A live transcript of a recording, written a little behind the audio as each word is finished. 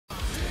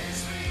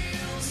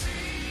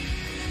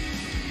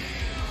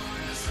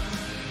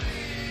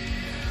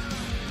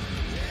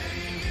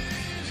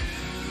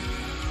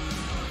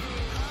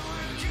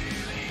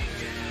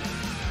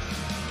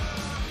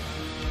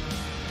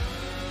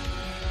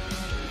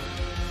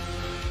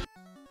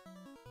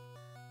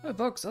Hi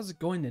folks, how's it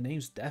going? The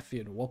name's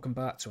Defiant and welcome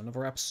back to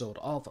another episode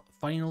of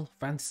Final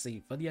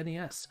Fantasy for the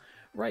NES.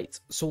 Right,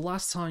 so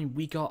last time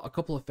we got a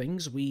couple of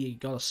things. We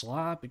got a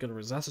slab, we got a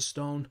Rosetta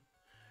Stone,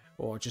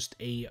 or just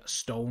a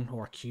stone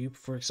or a cube,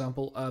 for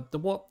example.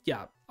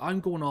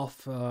 I'm going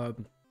off,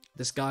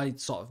 this guy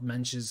sort of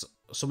mentions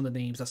some of the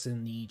names that's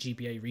in the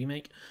GBA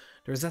remake.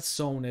 The Rosetta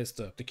Stone is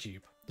the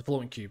cube, the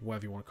floating cube,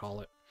 whatever you want to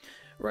call it.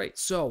 Right,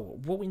 so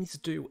what we need to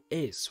do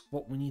is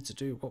we need to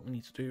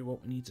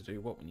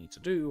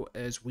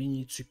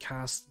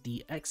cast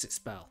the exit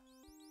spell.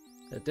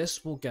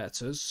 This will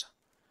get us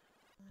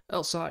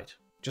outside,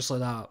 just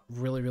like that.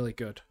 Really, really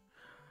good.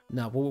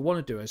 Now, what we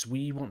want to do is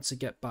we want to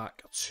get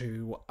back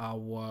to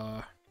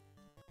our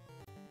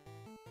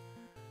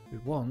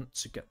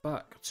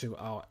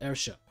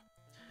airship,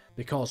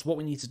 because what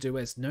we need to do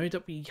is now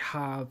that we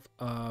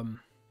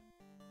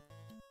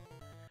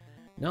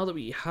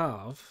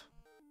have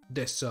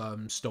this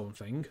stone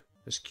thing,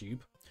 this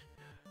cube,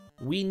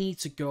 we need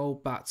to go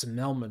back to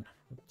Melman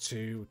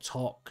to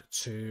talk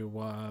to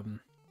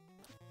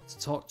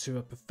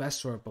a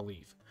professor, I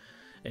believe,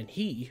 and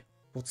he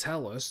will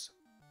tell us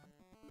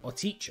or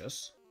teach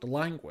us the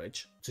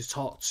language to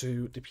talk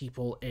to the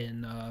people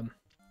in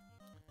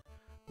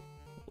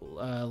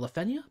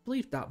Lefenia, I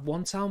believe, that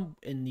one town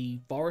in the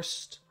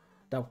forest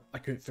that I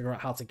couldn't figure out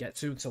how to get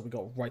to until we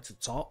got right to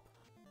the top.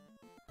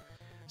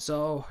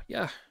 So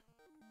yeah.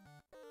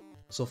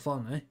 So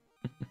fun, eh?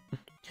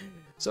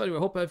 So anyway, I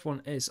hope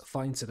everyone is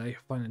fine today,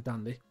 fine and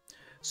dandy.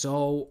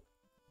 So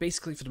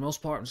basically, for the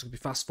most part, I'm just going to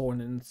be fast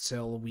forwarding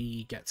until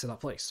we get to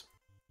that place.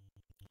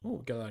 Oh,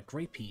 we got a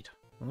Grapeed.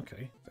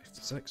 Okay,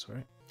 56,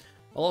 alright.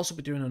 I'll also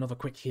be doing another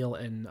quick heal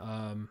in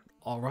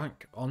our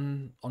rank,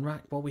 on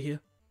rank while we're here.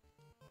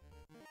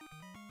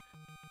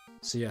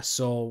 So yeah,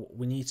 so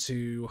we need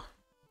to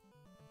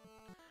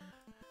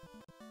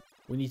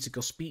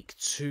go speak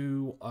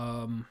to,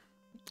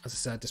 as I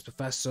said, this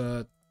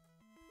professor,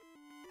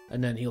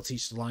 and then he'll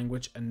teach the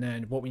language, and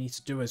then what we need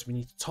to do is we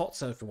need to talk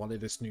to everyone in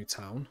this new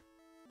town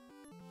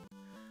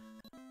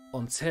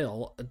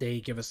until they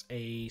give us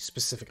a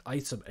specific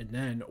item, and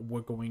then we're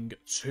going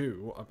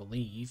to, I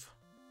believe,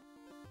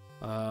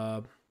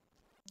 let's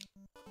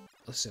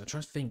see, I'm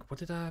trying to think, what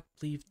did I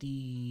believe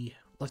the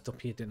left up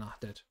here didn't? I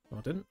did. No,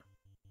 I didn't.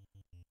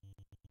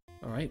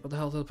 Alright, what the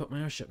hell did I put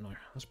my airship now?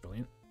 That's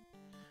brilliant.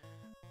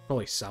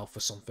 Probably south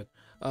or something.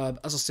 As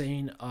I was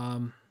saying,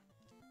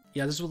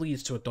 yeah, this will lead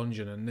us to a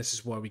dungeon, and this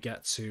is where we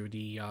get to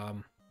the, I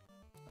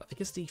think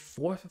it's the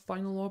fourth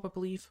final orb, I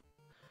believe.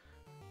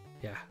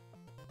 Yeah.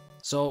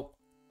 So,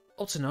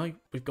 up to now,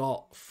 we've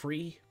got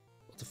 3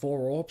 to 4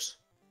 orbs,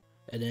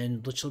 and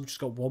then literally just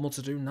got one more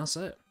to do, and that's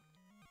it.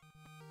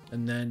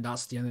 And then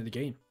that's the end of the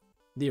game.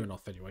 Near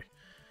enough, anyway.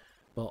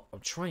 But I'm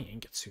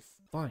trying to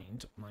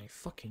find my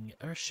fucking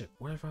airship,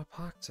 wherever I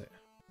parked it.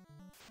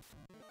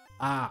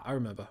 Ah, I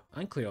remember.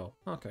 And Cleo.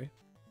 Okay.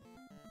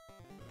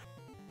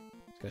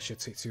 That should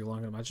take too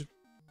long, I imagine.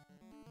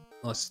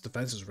 Unless the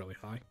defense is really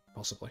high,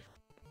 possibly.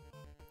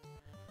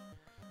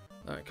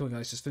 Alright, come on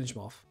guys, just finish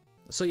them off.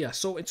 So yeah,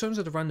 so in terms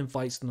of the random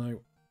fights now,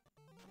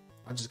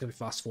 I'm just going to be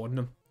fast forwarding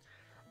them.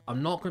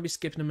 I'm not going to be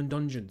skipping them in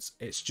dungeons,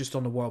 it's just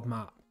on the world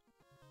map.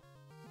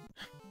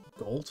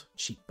 Gold?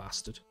 Cheap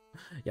bastard.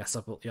 Yes,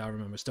 I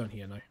remember, it's down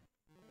here now.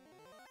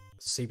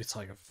 Saber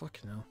Tiger,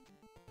 fucking hell.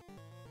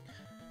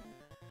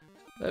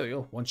 There we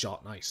go, one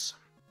shot, nice.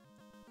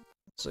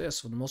 So yes,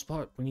 for the most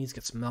part, we need to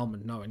get to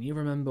Melman now. And you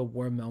remember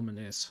where Melman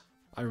is?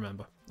 I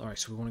remember. Alright,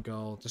 so we want to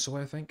go this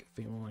way, I think. I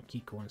think we want to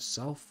keep going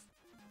south.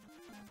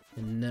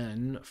 And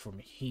then, from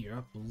here,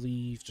 I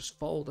believe, just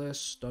follow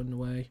this, down the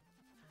way.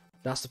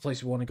 That's the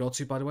place we want to go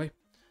to, by the way.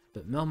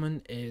 But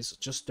Melman is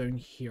just down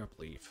here, I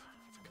believe.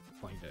 If I can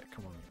find it,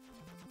 come on.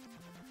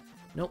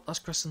 Nope, that's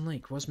Crescent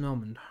Lake. Where's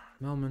Melman?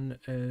 Melman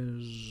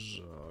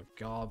is... oh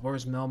god, where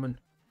is Melman?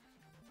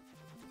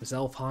 It's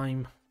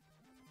Elfheim.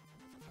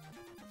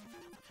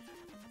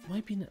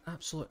 Might be an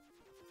absolute...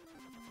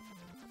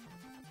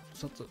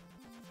 Is that the...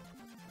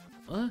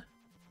 What?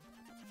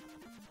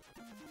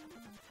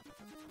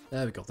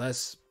 There we go,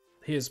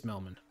 here's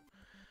Melman.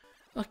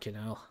 Fucking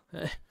hell.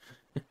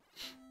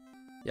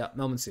 Yeah,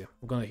 Melman's here.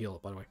 We're gonna heal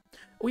it, by the way.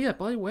 Oh yeah,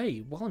 by the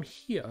way, while I'm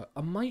here,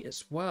 I might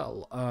as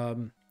well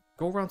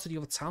go around to the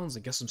other towns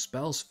and get some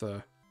spells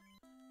for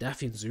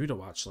Daffy and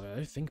Zudo, actually. I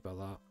didn't think about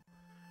that.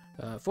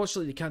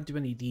 Fortunately, they can't do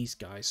any of these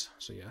guys,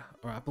 so yeah.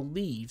 Alright, I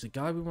believe the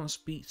guy we want to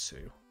speak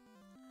to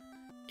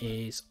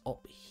is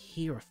up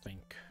here, I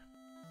think.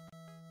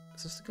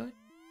 Is this the guy?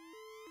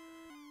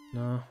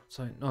 No,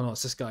 sorry. No,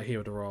 it's this guy here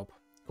with the robe.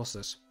 What's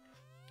this?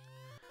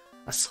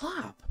 A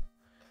slab!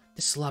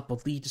 This slab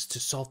will lead us to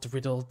solve the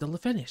riddle of the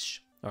Lefenish.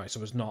 Alright,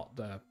 so it's not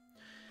the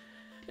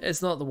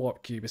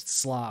warp cube, it's the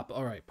slab.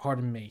 Alright,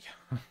 pardon me.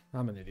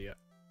 I'm an idiot.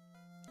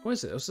 What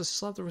is it? Was this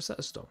slab the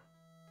Rosetta Stone?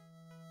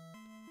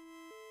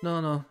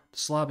 No, the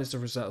slab is the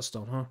Rosetta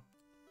Stone, huh?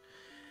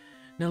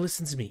 Now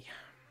listen to me.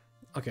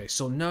 Okay,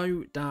 so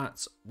now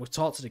that we've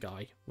talked to the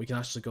guy, we can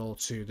actually go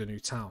to the new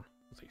town,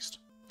 at least.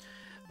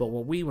 But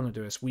what we want to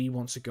do is we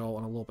want to go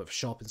on a little bit of a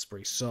shopping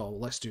spree, so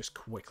let's do this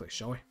quickly,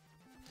 shall we?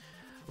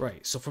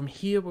 Right, so from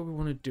here, what we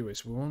want to do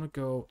is we want to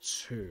go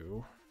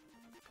to...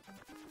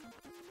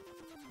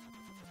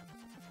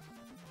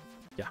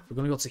 Yeah, we're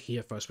going to go to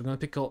here first. We're going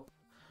to pick up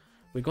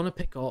a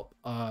couple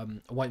of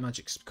white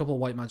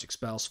magic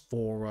spells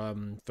for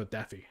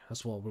Deafy.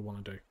 That's what we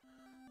want to do.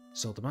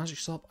 So the magic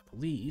stop, I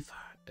believe,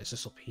 is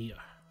just up here.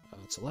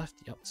 To the left?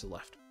 Yep, to the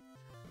left.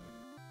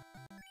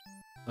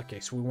 Okay,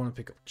 so we want to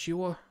pick up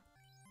Cure.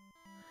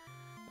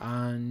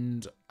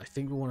 And I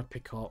think we want to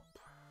pick up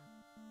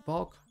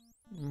Fog.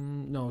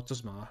 No, it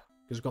doesn't matter,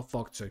 because we've got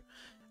Fog too.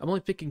 I'm only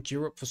picking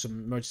Cure up for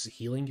some emergency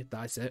healing,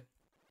 that's it.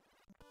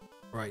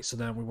 Right, so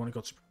then we want to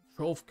go to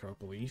Troupe, I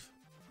believe.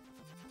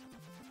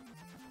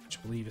 Which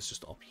I believe is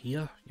just up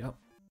here, yep.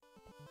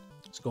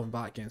 So going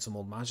back, getting some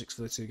more magics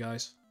for the two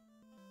guys.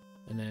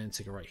 And then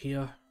take it right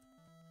here.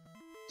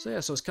 So yeah,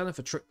 so it's kind of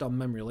a trip down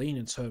memory lane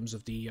in terms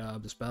of the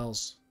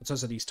spells. In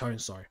terms of these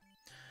turns, sorry.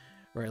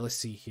 Right, let's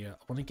see here.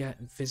 I want to get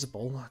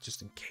invisible,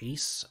 just in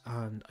case.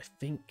 And I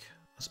think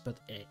that's about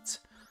it.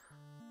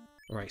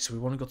 Right, so we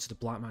want to go to the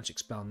black magic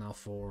spell now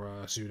for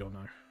Pseudo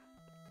now.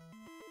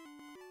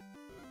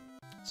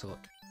 So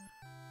look.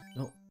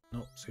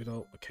 Nope,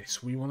 Pseudo. Okay,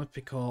 so we want to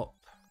pick up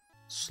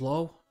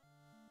Slow.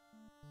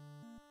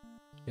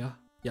 Yeah,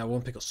 we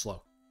want to pick up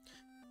Slow.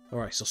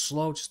 Alright, so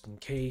Slow just in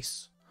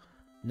case.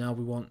 Now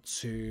we want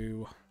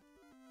to...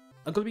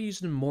 I'm going to be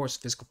using them more as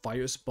physical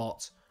fighters,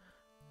 but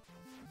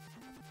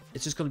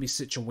it's just going to be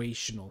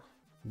situational,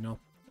 you know?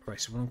 Right,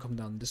 so we're going to come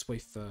down this way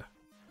for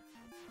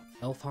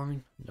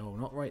Elfheim. No,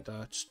 not right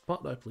there. Just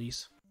spot there,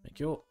 please. Thank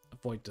you.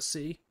 Avoid the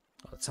city.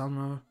 The town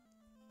now.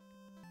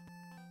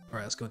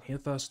 Alright, let's go in here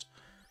first.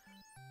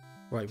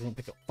 Right, we want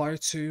to pick up Fire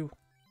 2.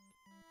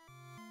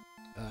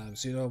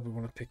 Zero, we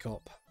want to pick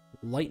up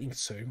Lightning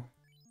 2.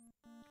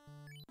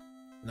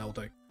 That'll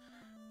do.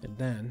 And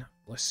then,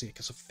 let's see,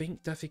 because I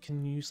think Deafy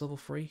can use level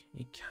 3.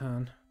 He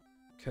can.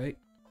 Okay.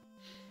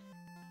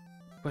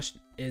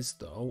 Question is,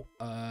 though,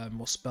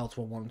 what spell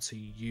do I want to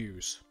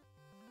use?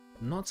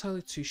 I'm not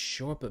entirely too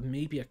sure, but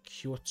maybe a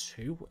Cure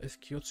 2,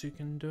 if Cure 2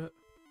 can do it.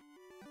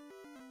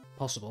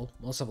 Possible.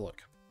 Let's have a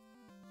look.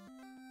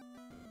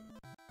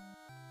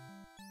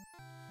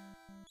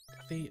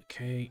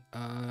 Okay,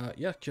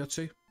 yeah, Cure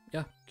 2.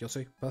 Yeah, Cure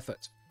 2.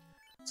 Perfect.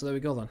 So there we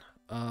go then.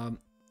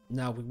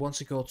 Now we want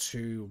to go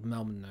to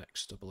Melman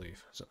next, I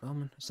believe. Is it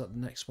Melman? Is that the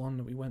next one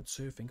that we went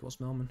to? I think it was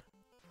Melman.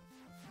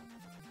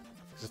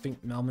 Because I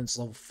think Melman's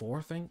level 4,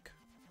 I think?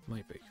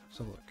 Might be. Let's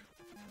have a look.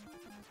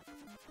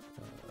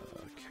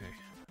 Okay.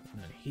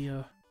 And then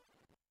here.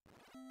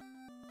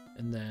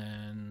 And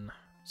then...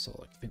 So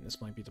like, I think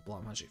this might be the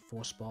Black Magic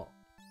 4 spot.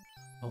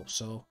 Hope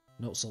so.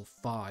 No, it's level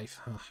 5.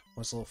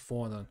 What's level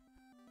 4 then?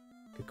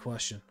 Good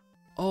question.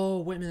 Oh,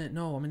 wait a minute.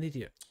 No, I'm an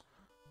idiot.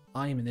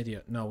 I am an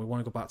idiot. No, we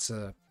want to go back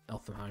to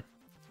Elfenheim.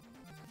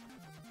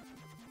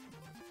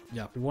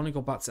 Yeah, we want to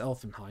go back to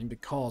Elfenheim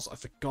because I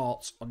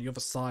forgot on the other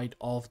side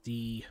of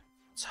the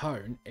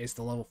town is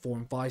the level 4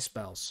 and 5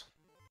 spells.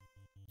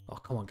 Oh,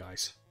 come on,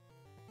 guys.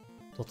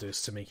 Don't do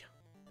this to me.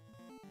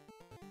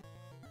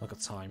 I got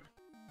time.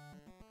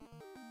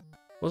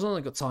 It wasn't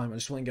only got time, I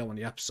just want to get on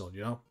the episode,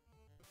 you know?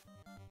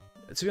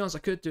 To be honest, I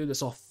could do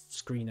this off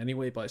screen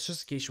anyway, but it's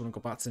just in case you want to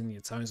go back to any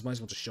of the towns, might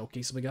as well just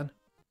showcase them again.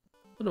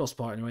 For the most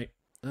part, anyway.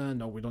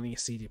 No, we don't need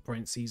to see the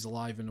prince, he's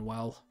alive and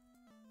well.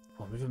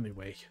 Oh, move him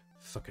away.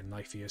 Fucking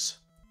knife he is.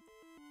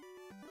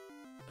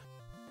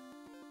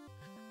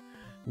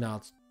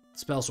 Now,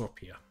 spells are up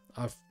here.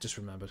 I've just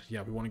remembered.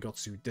 Yeah, we want to go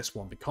to this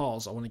one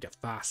because I want to get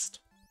fast.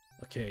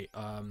 Okay,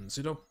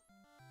 Pseudo.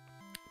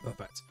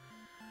 Perfect.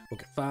 We'll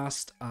get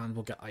fast and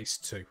we'll get ice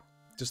too.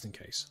 Just in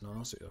case. No,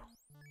 not Pseudo.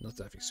 Not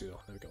definitely Pseudo.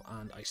 There we go.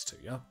 And ice too,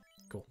 yeah?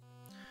 Cool.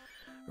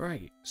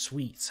 Right,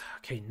 sweet.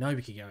 Okay, now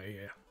we can get out of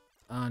here.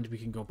 And we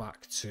can go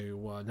back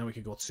to, now we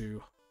can go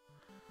to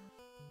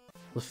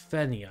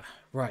Lefenia.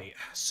 Right,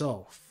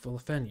 so, for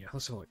Lefenia,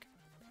 let's have a look.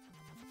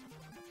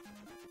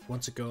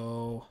 Want to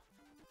go...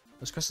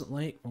 There's Crescent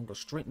Lake, want to go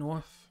straight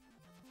north.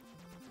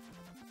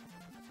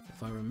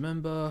 If I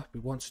remember,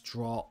 we want to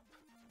drop...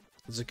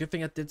 It's a good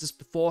thing I did this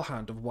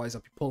beforehand, otherwise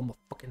I'd be pulling my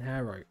fucking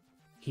hair out.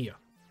 Here.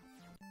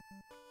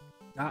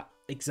 That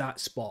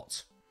exact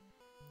spot.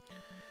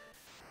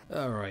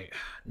 Alright,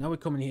 now we're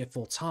coming here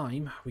full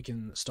time, we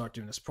can start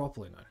doing this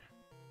properly now.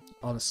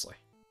 Honestly.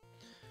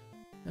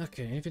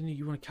 Okay, anything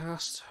you want to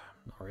cast?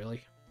 Not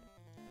really.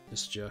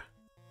 Just your...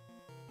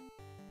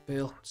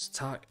 Veil, just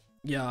attack.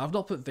 Yeah, I've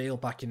not put Veil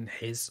back in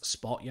his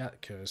spot yet,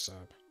 because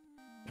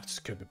I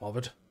just couldn't be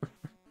bothered.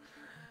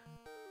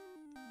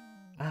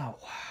 Ow.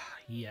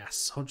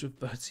 Yes,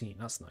 113,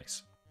 that's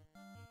nice.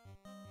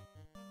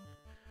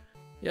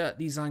 Yeah,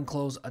 these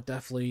Anklos are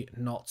definitely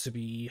not to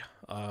be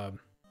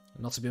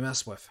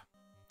messed with.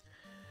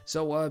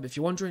 So, if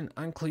you're wondering,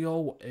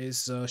 Ankylo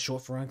is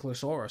short for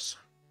Ankylosaurus.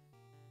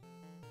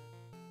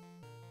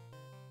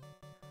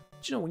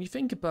 Do you know, when you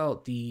think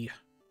about the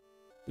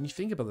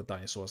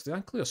dinosaurs, the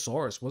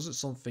Ankylosaurus wasn't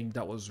something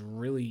that was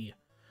really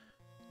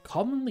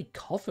commonly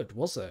covered,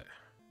 was it?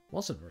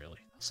 Wasn't really.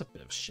 That's a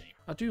bit of a shame.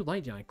 I do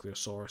like the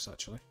Ankylosaurus,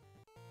 actually.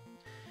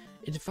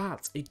 In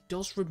fact, it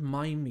does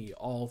remind me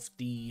of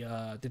the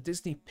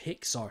Disney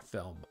Pixar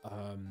film,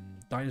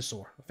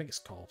 Dinosaur, I think it's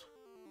called.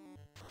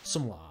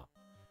 Something like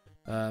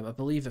that. I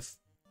believe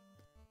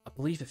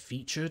it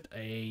featured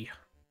a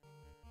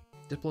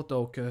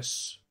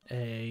Diplodocus,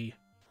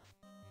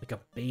 like a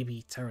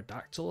baby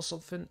pterodactyl or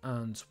something,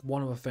 and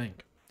one other thing.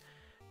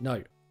 Now,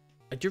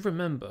 I do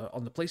remember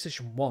on the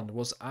PlayStation 1 there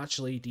was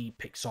actually the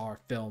Pixar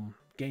film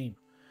game,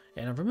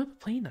 and I remember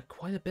playing that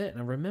quite a bit,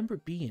 and I remember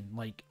it being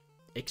like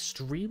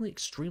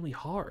extremely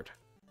hard.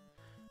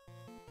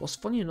 What's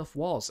funny enough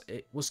was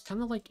it was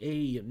kind of like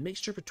a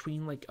mixture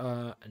between like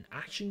an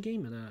action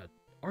game and a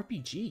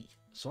RPG,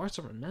 so hard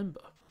to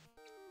remember.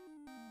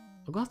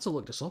 I'm glad to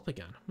look this up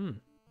again. And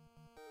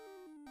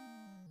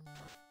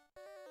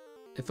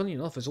funny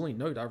enough, it's only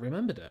now that I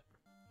remembered it.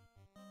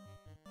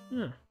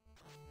 Yeah.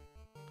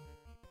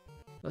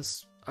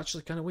 That's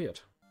actually kind of weird,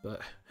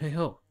 but hey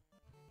ho.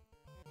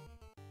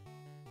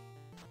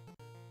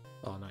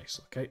 Oh,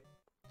 nice. Okay.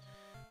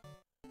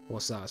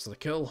 What's that? Is it a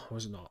kill? Or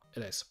is it not?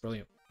 It is.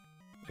 Brilliant.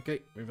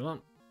 Okay, moving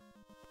on.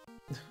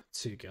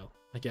 2 kill.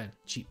 Again,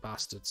 cheap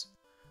bastards.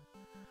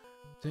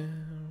 Right,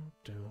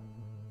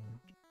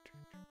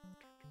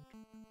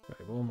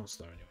 we're almost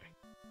there anyway.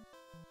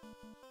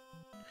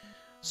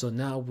 So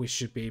now we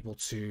should be able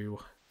to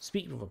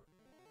speak with them.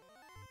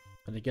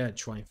 And again,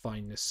 try and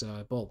find this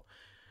ball.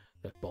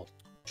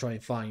 Try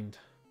and find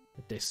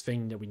this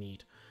thing that we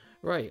need.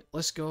 Right,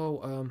 let's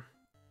go.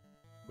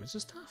 Where's the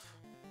staff?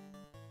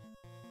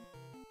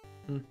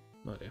 No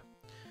idea.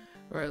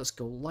 Alright, let's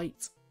go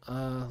light.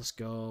 Let's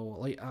go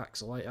light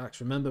axe. Light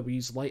axe. Remember, we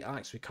use light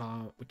axe. We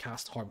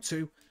cast harm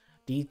 2.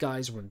 These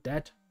guys are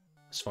undead,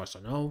 as far as I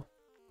know.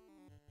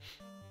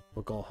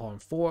 We'll go harm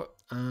 4,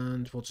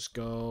 and we'll just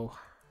go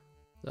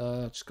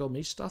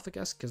mage staff, I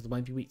guess, because they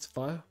might be weak to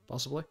fire,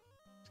 possibly.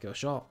 Let's give it a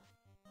shot.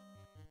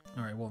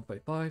 Alright,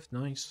 155,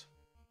 nice.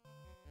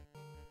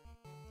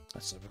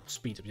 That's a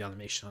speed of the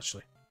animation,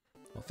 actually.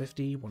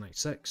 150,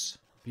 196,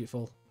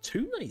 beautiful.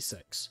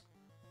 296.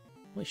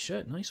 Holy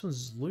shit, nice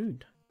one's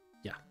lewd.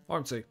 Yeah,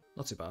 harm 2,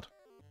 not too bad.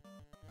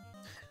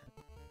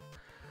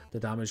 The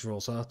damage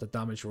rolls, huh? The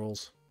damage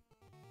rolls.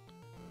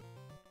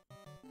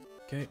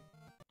 Okay.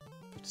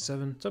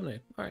 57,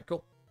 78. Alright,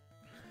 cool.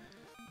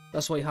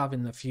 That's why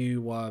having a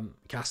few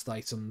cast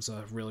items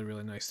are really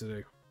nice to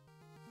do.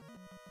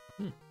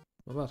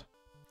 Not bad.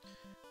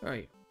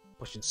 Alright,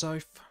 pushing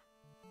south.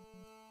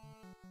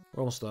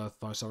 We're almost there, as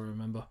far as I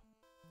remember.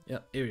 Yeah,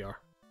 here we are.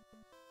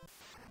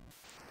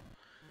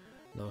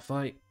 Another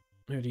fight.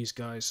 Who are these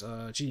guys?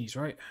 Genies,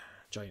 right?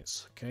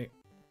 Giants, okay.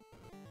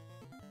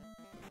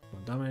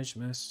 1 damage,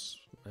 miss,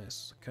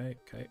 okay.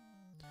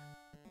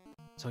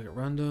 Target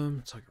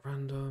random.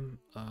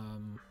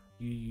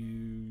 You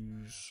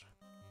use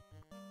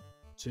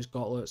 2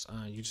 gauntlets,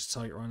 and you just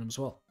target random as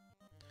well.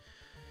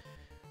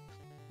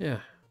 Yeah.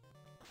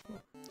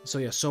 So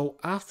yeah, so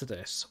after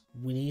this,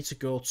 we need to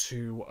go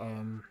to,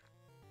 I'm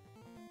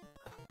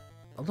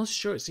not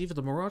sure, it's either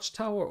the Mirage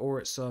Tower or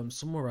it's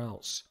somewhere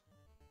else.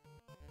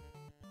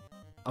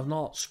 I've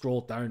not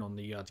scrolled down on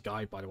the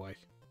guide, by the way.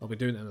 I'll be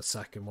doing it in a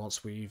second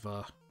once we've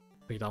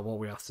figured out what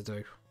we have to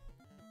do.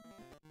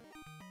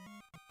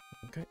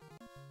 Okay.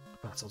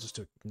 But I'll just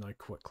do it now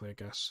quickly, I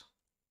guess.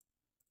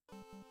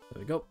 There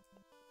we go.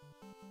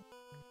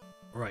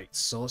 Right,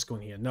 so let's go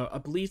in here. Now, I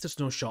believe there's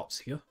no shops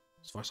here,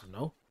 as far as I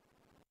know.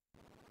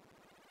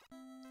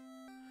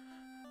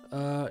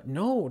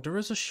 No, there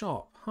is a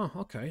shop. Huh,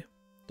 okay.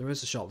 There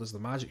is a shop. There's the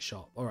magic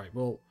shop. Alright,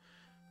 well,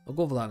 I'll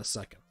go over that in a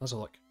second. Let's have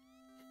a look.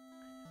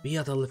 We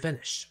are the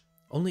devilish.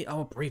 Only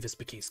our bravest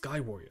became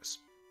sky warriors.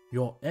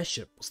 Your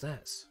airship was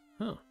theirs.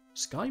 Huh,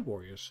 sky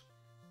warriors.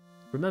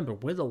 Remember,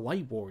 we're the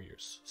light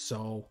warriors,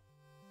 so...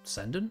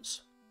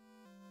 descendants?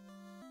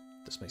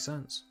 This makes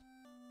sense.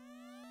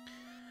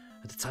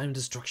 At the time of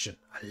destruction,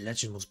 a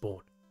legend was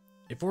born.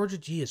 In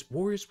 400 years,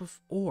 warriors with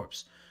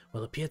orbs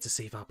will appear to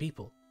save our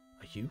people.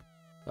 Are you?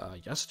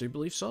 Yes, I do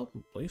believe so.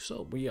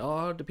 We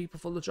are the people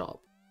for the job.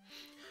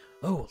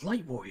 Oh,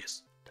 light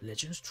warriors. The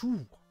legend is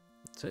true.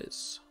 It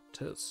is.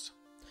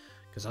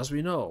 Because as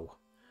we know,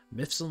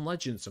 myths and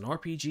legends and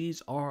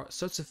RPGs are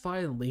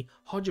certifiably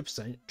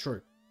 100%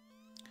 true.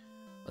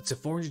 Until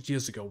 400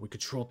 years ago, we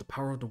controlled the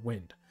power of the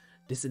wind.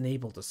 This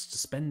enabled us to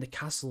spend the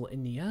castle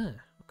in the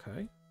air.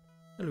 Okay.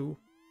 Hello.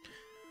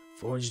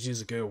 400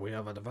 years ago, we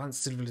have an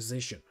advanced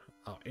civilization.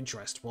 Our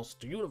interest was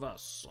the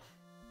universe.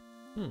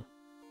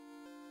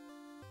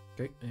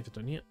 Okay, anything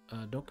down here?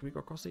 Can we go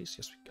across these?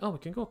 Yes, we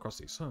can go across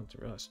these. Oh, I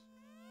didn't realise.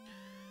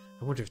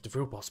 I wonder if the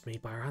robots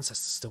made by our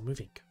ancestors are still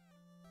moving.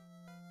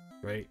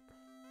 Great.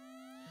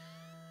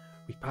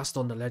 We passed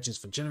on the legends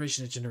from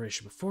generation to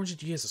generation, but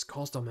 400 years has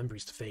caused our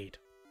memories to fade.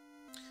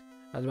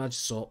 I'd imagine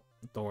so.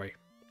 Don't worry.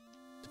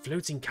 The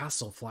floating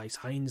castle flies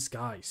high in the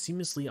sky,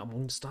 seamlessly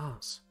among the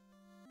stars.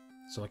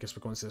 So I guess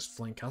we're going to this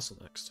flying castle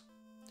next.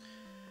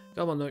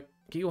 Come on now.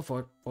 Keep going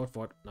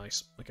forward.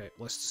 Nice. Okay,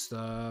 let's just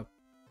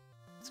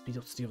speed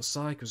up to the other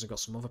side, because I've got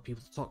some other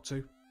people to talk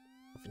to.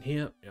 Nothing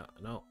here. Yeah,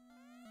 I know.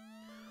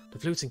 The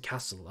floating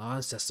castle, our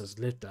ancestors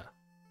lived there.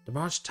 The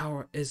Mirage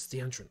Tower is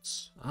the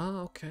entrance.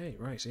 Ah, okay,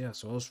 right, so yeah,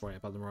 so I was right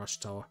about the Mirage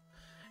Tower.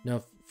 Now,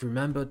 if you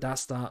remember,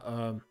 that's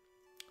that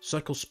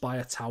Circle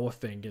Spire Tower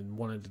thing in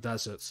one of the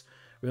deserts.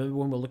 Remember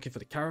when we were looking for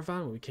the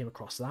caravan, when we came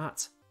across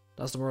that?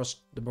 That's the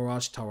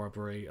Mirage Tower, I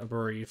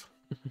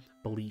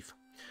believe.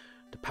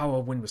 The power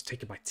of wind was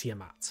taken by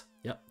Tiamat.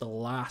 Yep, the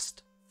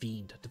last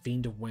fiend. The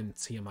fiend of wind,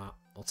 Tiamat.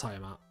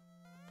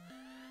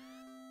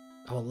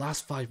 Our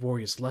last 5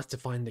 warriors left to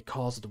find the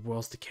cause of the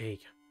world's decay.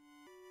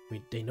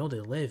 They know they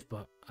live,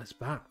 but as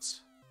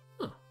bats.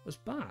 Huh, as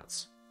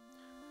bats.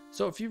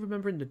 So if you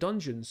remember in the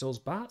dungeons, those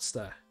bats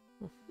there.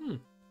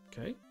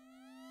 Okay.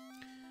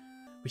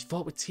 We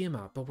fought with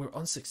Tiamat, but we're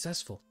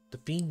unsuccessful. The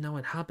fiend now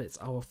inhabits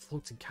our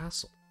floating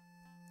castle.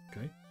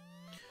 Okay.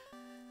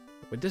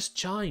 With this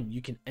chime,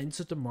 you can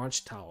enter the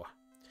Mirage Tower.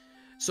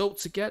 So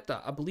to get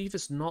that, I believe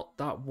it's not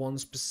that one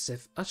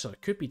specific... Actually,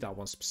 it could be that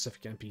one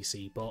specific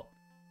NPC, but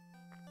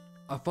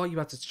I thought you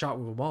had to chat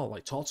with them all,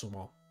 like talk to them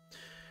all.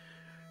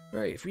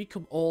 Right, if we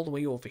come all the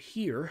way over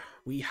here,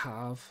 we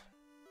have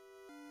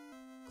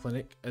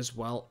Clinic as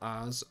well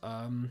as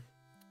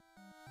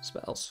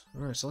spells.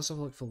 Alright, so let's have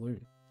a look for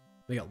Loon.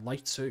 We got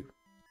Light 2.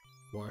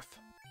 Worth.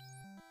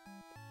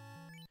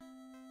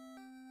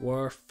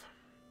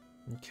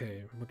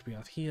 Okay, what do we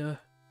have here?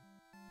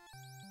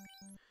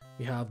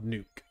 We have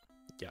Nuke.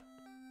 Yeah.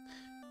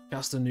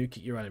 Cast a nuke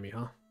at your enemy,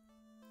 huh?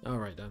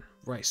 Alright then.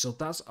 Right, so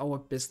that's our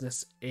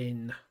business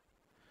in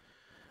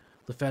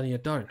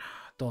Lithania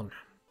done.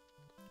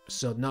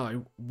 So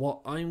now,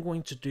 what I'm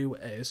going to do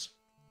is,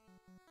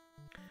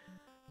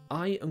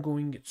 I am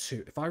going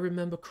to, if I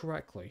remember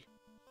correctly,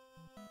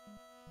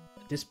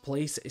 this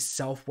place is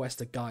southwest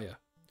of Gaia.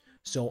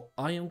 So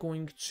I am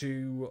going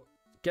to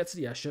get to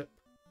the airship,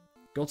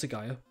 go to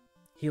Gaia,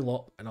 heal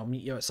up, and I'll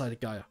meet you outside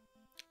of Gaia.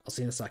 I'll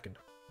see you in a second.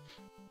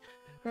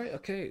 Right,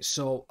 okay,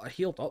 so I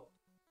healed up,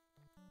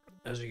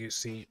 as you can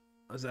see,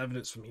 as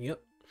evidence from here.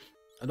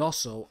 And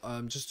also,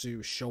 just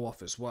to show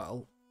off as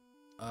well,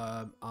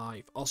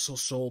 I've also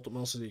sold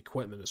most of the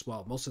equipment as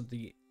well, most of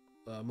the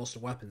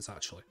weapons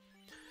actually.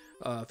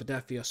 For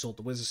Defi, I sold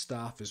the Wizard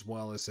Staff as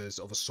well as his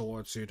other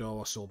sword. Pseudo,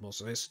 I sold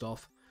most of his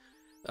stuff.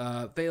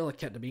 Vale, I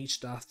kept the Mage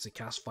Staff to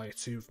cast Fire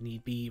 2 if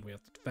need be. We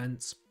have the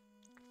defense,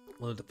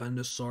 well, the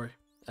defenders, sorry,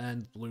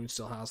 and Balloon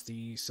still has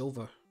the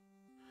silver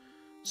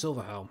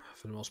helm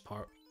for the most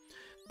part.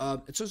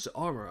 In terms of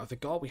armor, I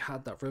forgot we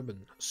had that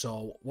ribbon.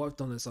 So what I've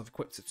done is I've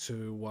equipped it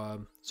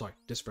to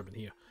this ribbon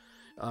here.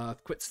 I've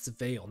equipped it to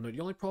Veil. Now the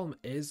only problem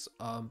is,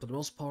 for the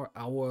most part,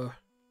 our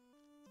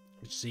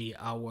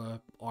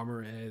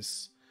armor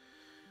is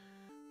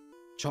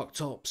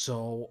chalked up.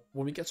 So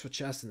when we get to a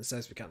chest and it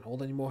says we can't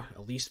hold anymore,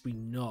 at least we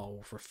know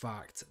for a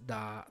fact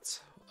that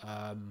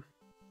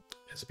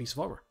it's a piece of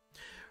armor.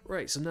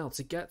 Right. So now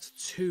to get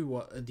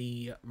to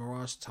the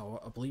Mirage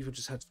Tower, I believe we'll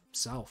just head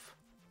south,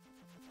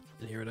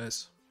 and here it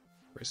is.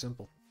 Very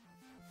simple.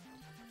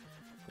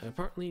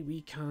 Apparently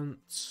we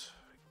can't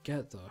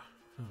get there.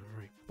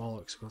 Alright,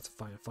 bollocks, we're going to have to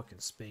find a fucking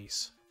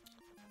space.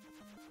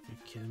 Are you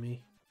kidding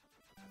me?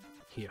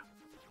 Here.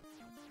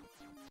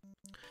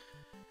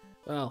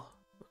 Well,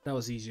 that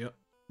was easier.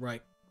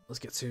 Right, let's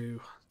get to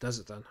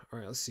desert then.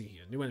 Alright, let's see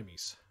here. New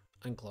enemies.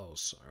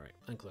 Enclose. Alright,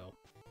 enclose.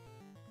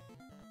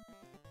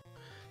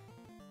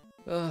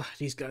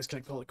 These guys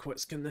can't call it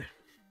quits, can they?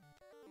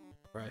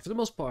 Right, for the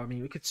most part, I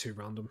mean, we could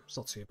 2-round them. It's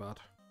not too bad.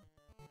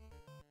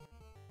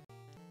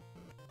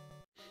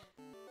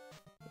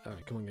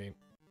 Alright, come on, game.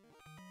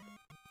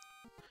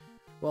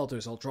 What I'll do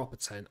is I'll drop a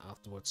 10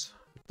 afterwards.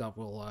 That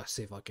will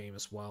save our game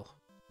as well.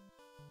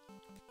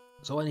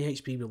 So any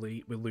HP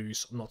we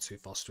lose, I'm not too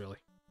fussed really.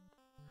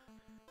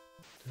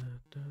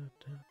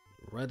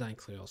 Red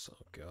Ankleos,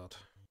 oh god.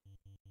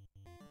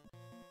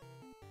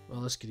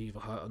 Well, this could either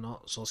hurt or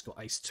not, so let's go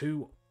Ice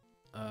 2.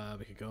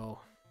 We could go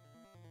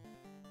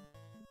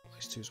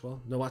Ice 2 as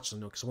well. No, actually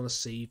no, because I want to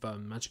save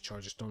magic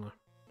charges, don't I?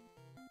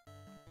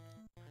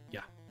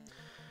 Yeah.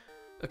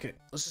 Okay,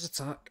 let's just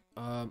attack.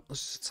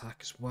 Let's just attack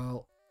as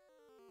well.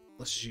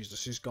 Let's just use the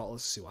Susgot,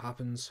 let's see what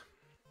happens.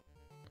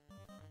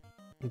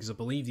 Because I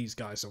believe these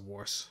guys are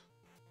worse.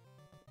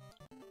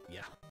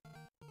 Yeah.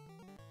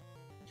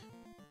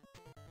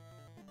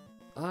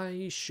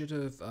 I should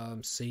have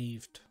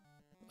saved...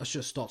 I should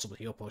have stocked up on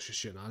heal potions,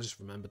 shouldn't I? I just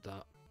remembered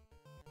that.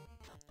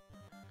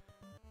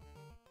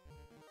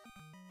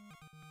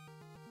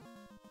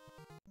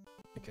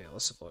 Okay,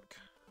 let's have a look.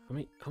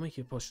 How many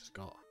heal potions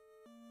got?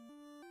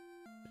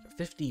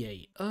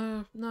 58.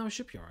 No, I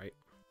should be alright.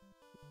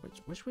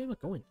 Which way am I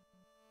going?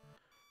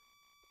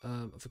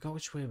 I forgot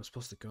which way I'm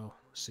supposed to go.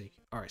 Let's see.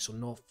 Alright, so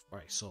north.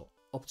 Alright, so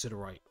up to the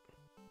right.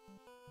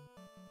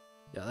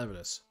 Yeah, there it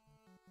is.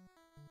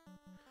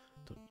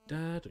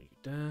 Don't you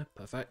dare.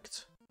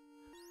 Perfect.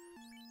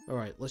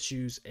 Alright, let's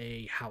use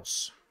a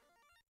house.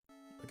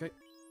 Okay,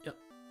 yep.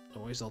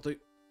 No worries, I'll do.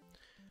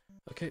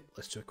 Okay,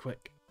 let's do a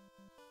quick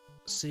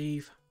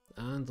save.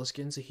 And let's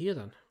get into here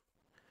then.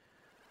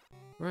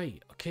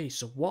 Right, okay,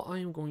 so what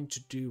I'm going to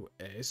do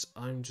is,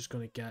 I'm just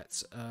going to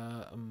get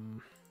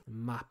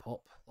map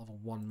up. Level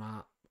 1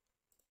 map.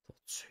 Level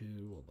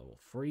 2 or level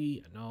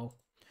 3, no.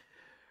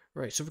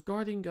 Right, so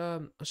regarding,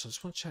 actually, I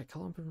just want to check, how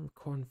long have I been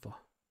recording for?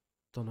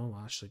 Don't know,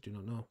 I actually do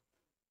not know.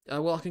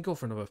 Well, I can go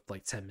for another,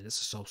 like, 10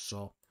 minutes or so,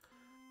 so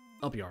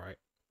I'll be alright.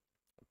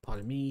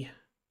 Pardon me.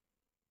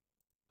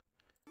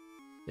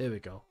 There we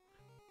go.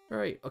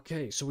 Alright,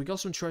 okay, so we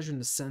got some treasure in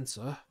the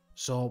center,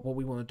 so what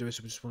we want to do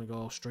is we just want to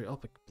go straight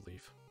up, I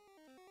believe.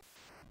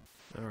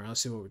 Alright,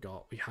 let's see what we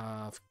got. We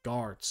have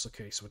guards.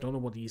 Okay, so I don't know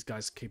what these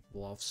guys are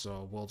capable of,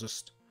 so we'll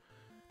just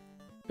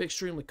be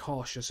extremely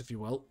cautious, if you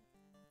will.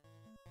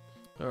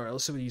 Alright,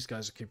 let's see what these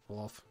guys are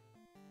capable of.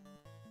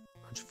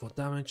 104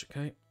 damage,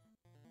 okay.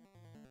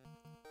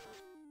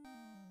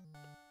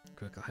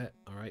 Critical hit,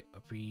 alright.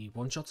 Have we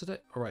one-shotted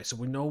it? Alright, so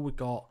we know we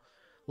got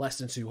less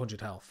than 200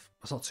 health.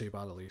 That's not too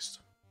bad, at least.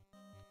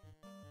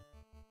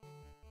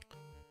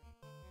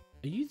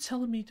 Are you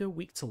telling me they're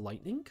weak to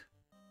lightning?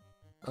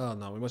 Oh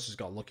no, we must have just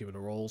got lucky with the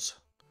rolls.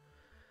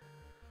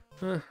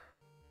 I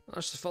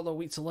just thought they were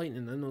weak to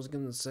lightning then, I was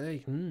gonna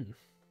say.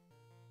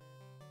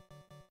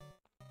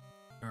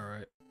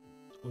 Alright.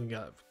 We can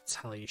get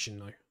retaliation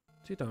now.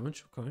 2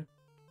 damage, okay.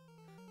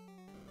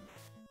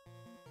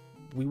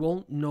 We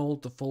won't know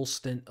the full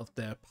stint of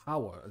their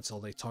power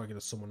until they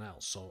targeted someone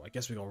else, so I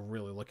guess we got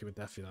really lucky with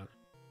Deafy then.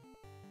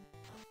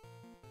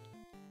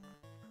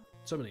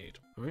 78,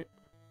 alright.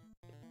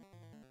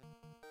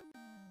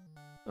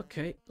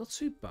 Okay, not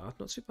too bad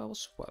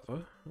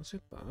whatsoever. Not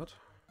too bad.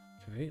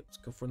 Okay, let's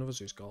go for another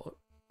Zeus Gauntlet.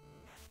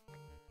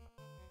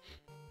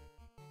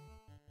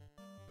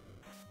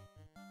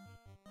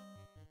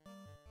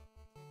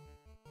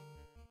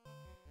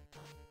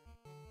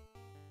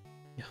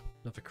 Yeah,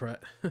 another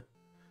crit.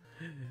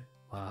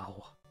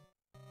 Wow.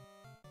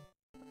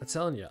 I'm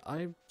telling you,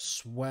 I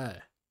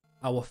swear,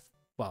 our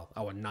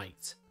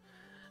knight,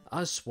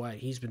 I swear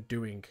he's been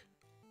doing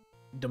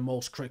the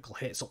most critical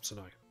hits up to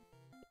now.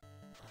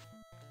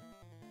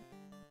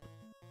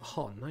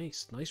 Oh,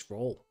 nice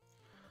roll.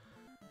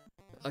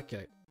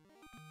 Okay.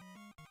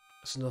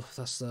 That's enough.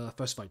 That's the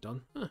first fight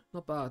done.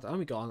 Not bad. And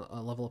we got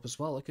a level up as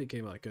well. I could have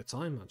came at a good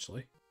time,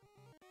 actually.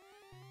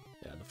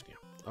 Yeah, nothing here.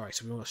 Alright,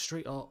 so we want to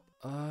straight up.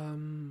 I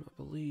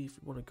believe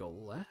we want to go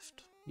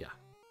left. Yeah.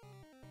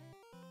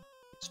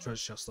 It's a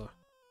treasure chest, though.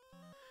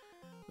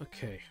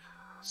 Okay,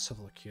 let's have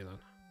a look here then.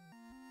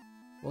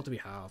 What do we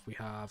have? We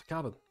have a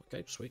cabin.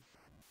 Okay, sweet.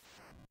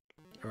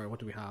 Alright, what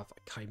do we have?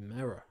 A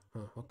chimera.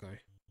 Huh, okay.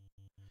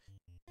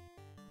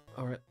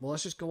 Alright, well,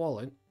 let's just go all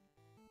in.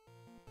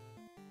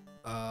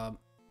 I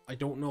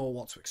don't know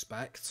what to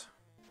expect.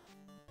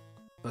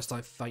 First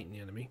time fighting the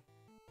enemy.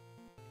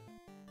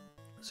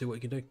 See what you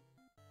can do.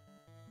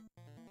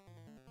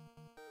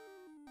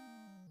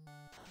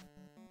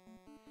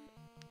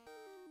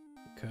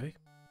 Okay.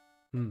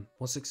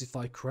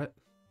 165 crit.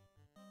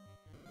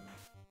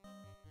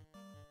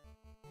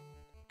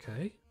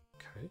 Okay.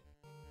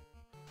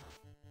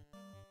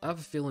 I have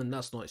a feeling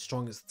that's not his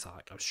strongest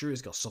attack. I'm sure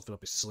he's got something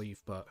up his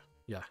sleeve, but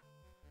yeah.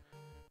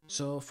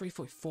 So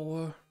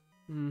 344.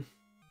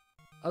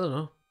 I don't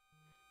know.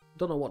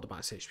 Don't know what the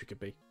max HP could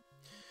be.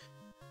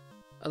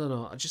 I don't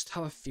know. I just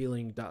have a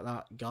feeling that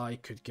that guy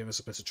could give us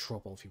a bit of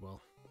trouble, if you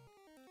will.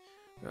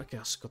 Okay,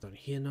 let's go down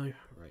here now.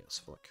 Right, let's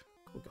have a look.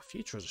 We've got a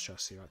few treasure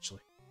chests here,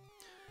 actually.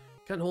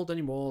 Can't hold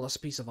any more. That's a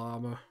piece of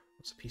armor.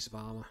 That's a piece of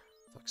armor.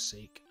 For fuck's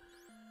sake.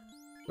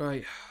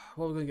 Right,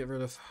 what are we going to get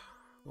rid of?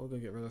 I don't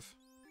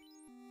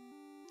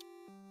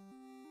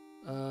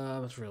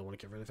really want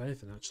to get rid of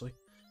anything, actually.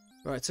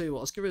 Right, tell you what,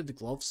 let's get rid of the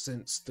gloves,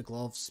 since the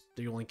gloves,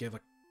 they only give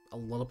a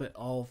little bit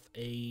of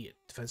a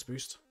defense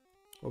boost.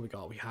 What we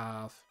got? We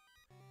have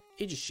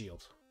Aegis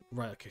Shield.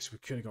 Right, okay, so we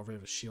could have got rid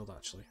of a shield,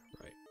 actually.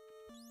 Right.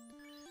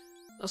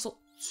 That's not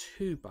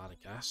too bad, I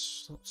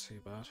guess. Not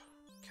too bad.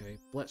 Okay,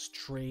 let's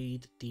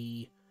trade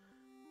the...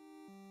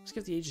 Let's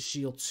give the Aegis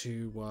Shield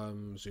to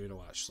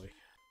Zuno, actually.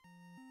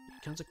 You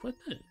can't equip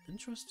it.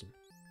 Interesting.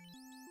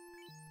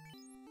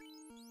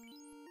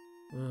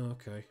 Oh,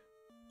 okay.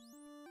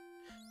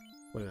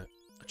 Wait a minute.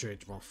 I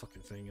traded the wrong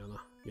fucking thing, Anna.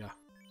 Yeah.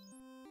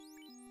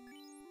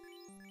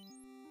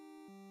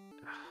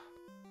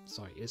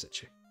 Sorry, is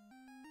it you?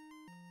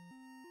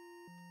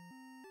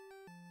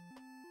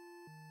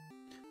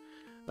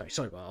 Right,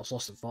 sorry about that. I was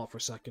lost in thought for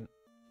a second.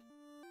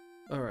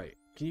 Alright,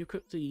 can you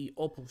equip the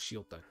Opal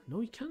Shield then?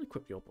 No, you can't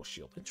equip the Opal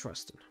Shield.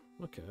 Interesting.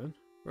 Okay then.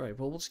 Right,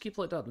 well, we'll just keep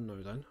like that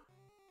then.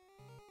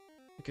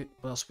 Okay,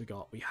 what else we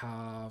got? We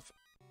have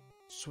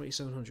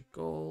 2,700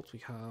 gold. We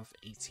have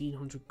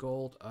 1,800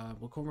 gold.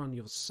 We'll go around the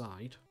other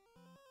side.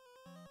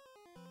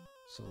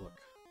 So look.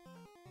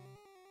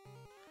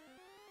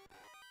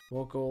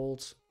 More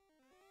gold.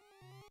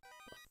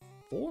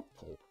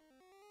 Vorpal.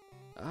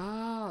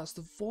 Ah, it's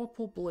the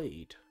Vorpal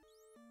blade.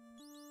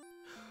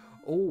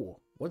 Oh,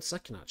 1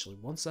 second actually.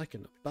 1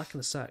 second. Back in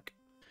a sec.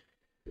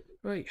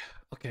 Right.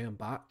 Okay, I'm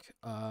back.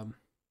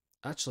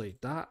 Actually,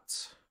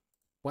 that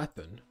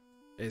weapon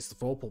is the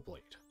Vorpal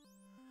blade.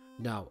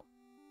 Now,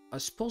 I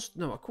suppose,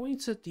 no, according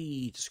to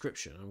the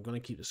description, I'm going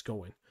to keep this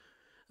going.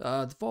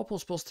 The Vorpal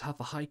is supposed to have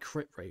a high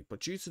crit rate,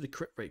 but due to the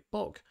crit rate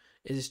bug,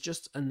 it is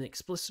just an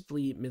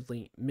explicitly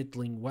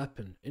middling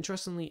weapon.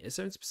 Interestingly, a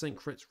 70%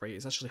 crit rate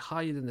is actually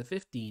higher than the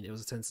 15 it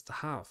was intended to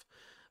have,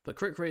 but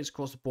crit rates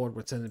across the board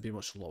were tending to be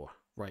much lower.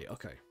 Right,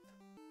 okay.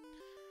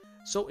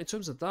 So, in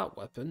terms of that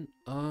weapon,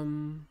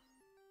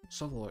 let's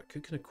have a look. Who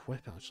can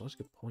equip it, actually? That's a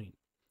good point.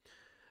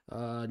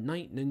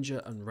 Knight,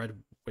 Ninja, and Red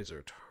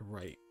Wizard.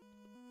 Right.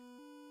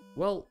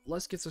 Well,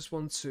 let's give this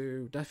one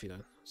to Defi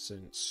then,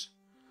 since...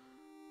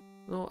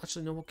 No,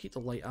 actually, no, we'll keep the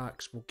Light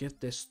Axe. We'll give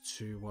this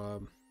to,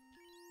 we'll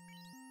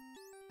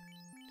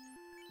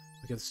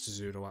give this to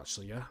Zudo,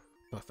 actually, yeah?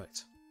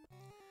 Perfect.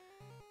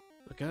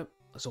 Okay,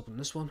 let's open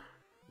this one.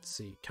 Let's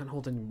see, can't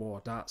hold any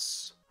more.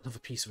 That's another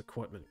piece of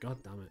equipment.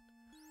 God damn it.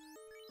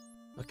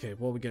 Okay,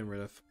 what are we getting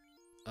rid of?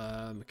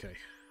 Okay.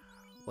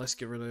 Let's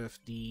get rid of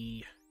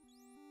the...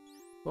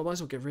 Well, might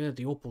as well get rid of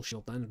the Opal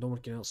Shield then. No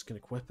one else can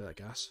equip it, I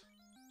guess.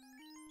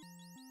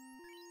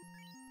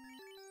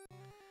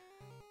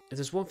 If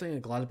there's one thing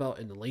I'm glad about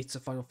in the later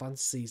Final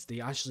Fantasies, they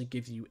actually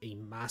give you a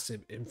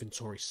massive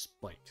inventory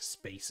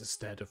space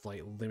instead of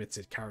like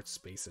limited character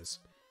spaces.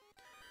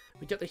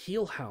 We get the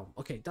Heal Helm.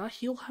 Okay, that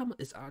Heal Helm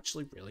is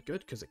actually really good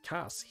because it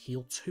casts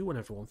Heal 2 on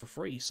everyone for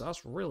free, so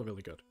that's really,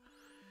 really good.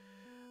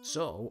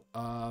 So,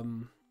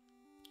 can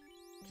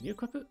you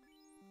equip it?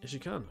 Yes, you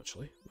can,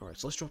 actually. Alright,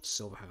 so let's drop the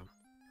Silver Helm.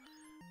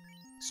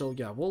 So,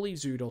 yeah, we'll leave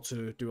Zudo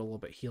to do a little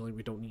bit of healing.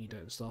 We don't need it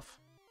and stuff.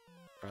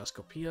 Alright, let's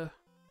go here.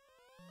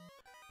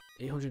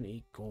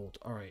 808 gold.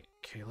 Alright,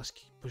 okay, let's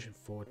keep pushing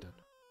forward then.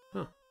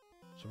 Huh,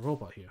 there's a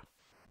robot here.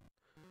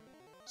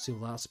 See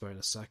what that's about in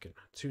a second.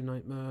 2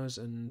 nightmares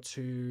and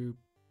 2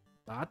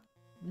 bad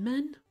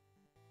men?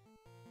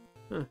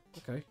 Huh,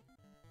 okay.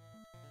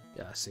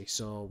 Yeah, I see.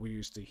 So we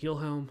use the Heal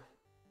Helm.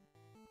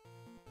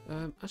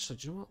 Actually,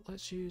 do you know what?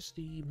 Let's use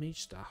the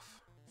Mage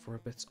Staff for a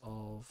bit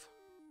of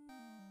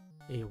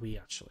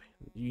AoE, actually.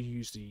 You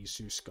use the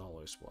Zeus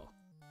Scholar as well.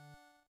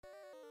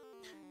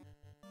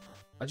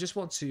 I just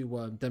want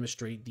to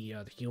demonstrate the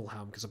Heal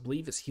Helm, because I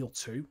believe it's Heal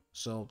 2,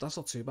 so that's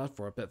not too bad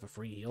for a bit of a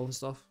free heal and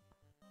stuff.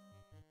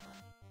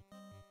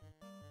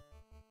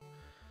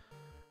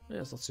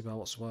 Yeah, it's not too bad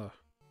whatsoever.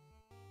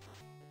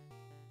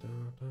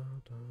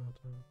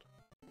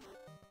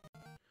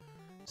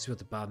 Let's see what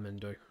the bad men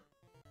do.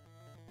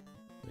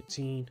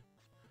 19,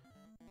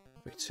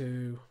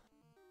 32,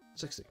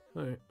 60.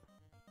 Alright.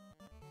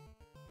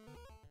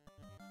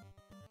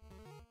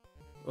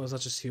 Or is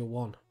that just Heal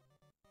 1?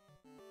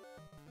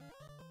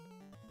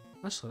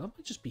 Actually, that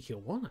might just be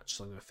Heal 1,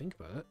 actually, when I think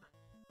about it.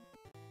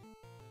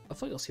 I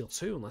thought it was Heal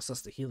 2, unless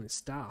that's the Healing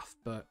Staff,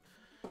 but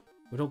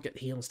we don't get the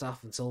Healing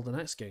Staff until the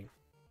next game.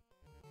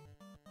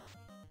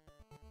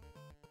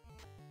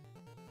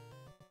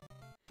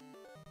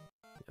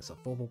 Yes,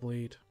 that Vorpal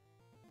Blade.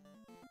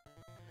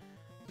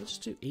 Did it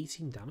just do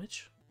 18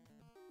 damage?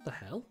 What the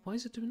hell? Why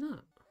is it doing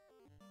that?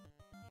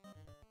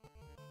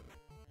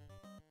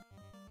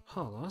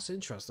 Oh, that's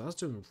interesting. That's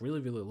doing really,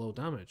 really low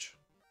damage.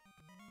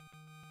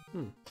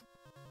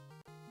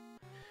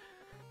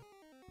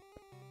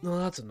 No,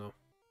 I don't know.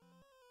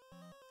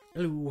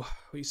 Hello, what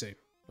do you say?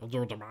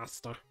 You're the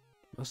master.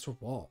 Master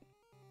of what?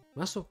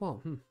 Master of what?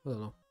 I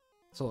don't know.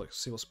 So let's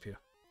see what's up here.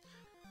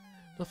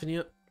 Nothing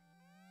here.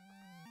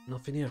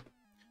 Nothing here.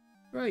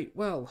 Right,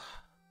 well,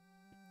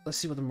 let's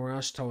see what the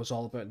Mirage Tower is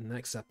all about in the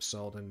next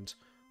episode, and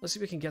let's see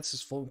if we can get to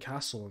this floating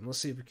castle, and let's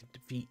see if we can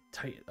defeat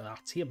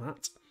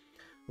Tiamat.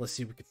 Let's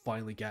see if we can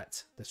finally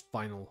get this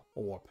final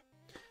orb.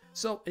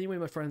 So, anyway,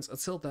 my friends,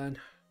 until then,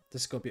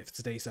 this is going to be it for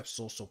today's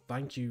episode, so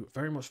thank you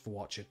very much for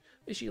watching.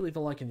 Make sure you leave a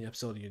like in the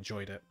episode if you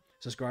enjoyed it.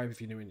 Subscribe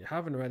if you're new and you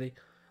haven't already.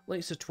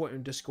 Links to Twitter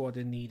and Discord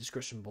in the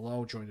description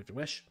below, join if you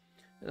wish.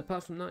 And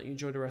apart from that, you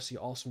enjoy the rest of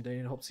your awesome day,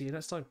 and I hope to see you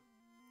next time.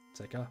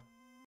 Take care.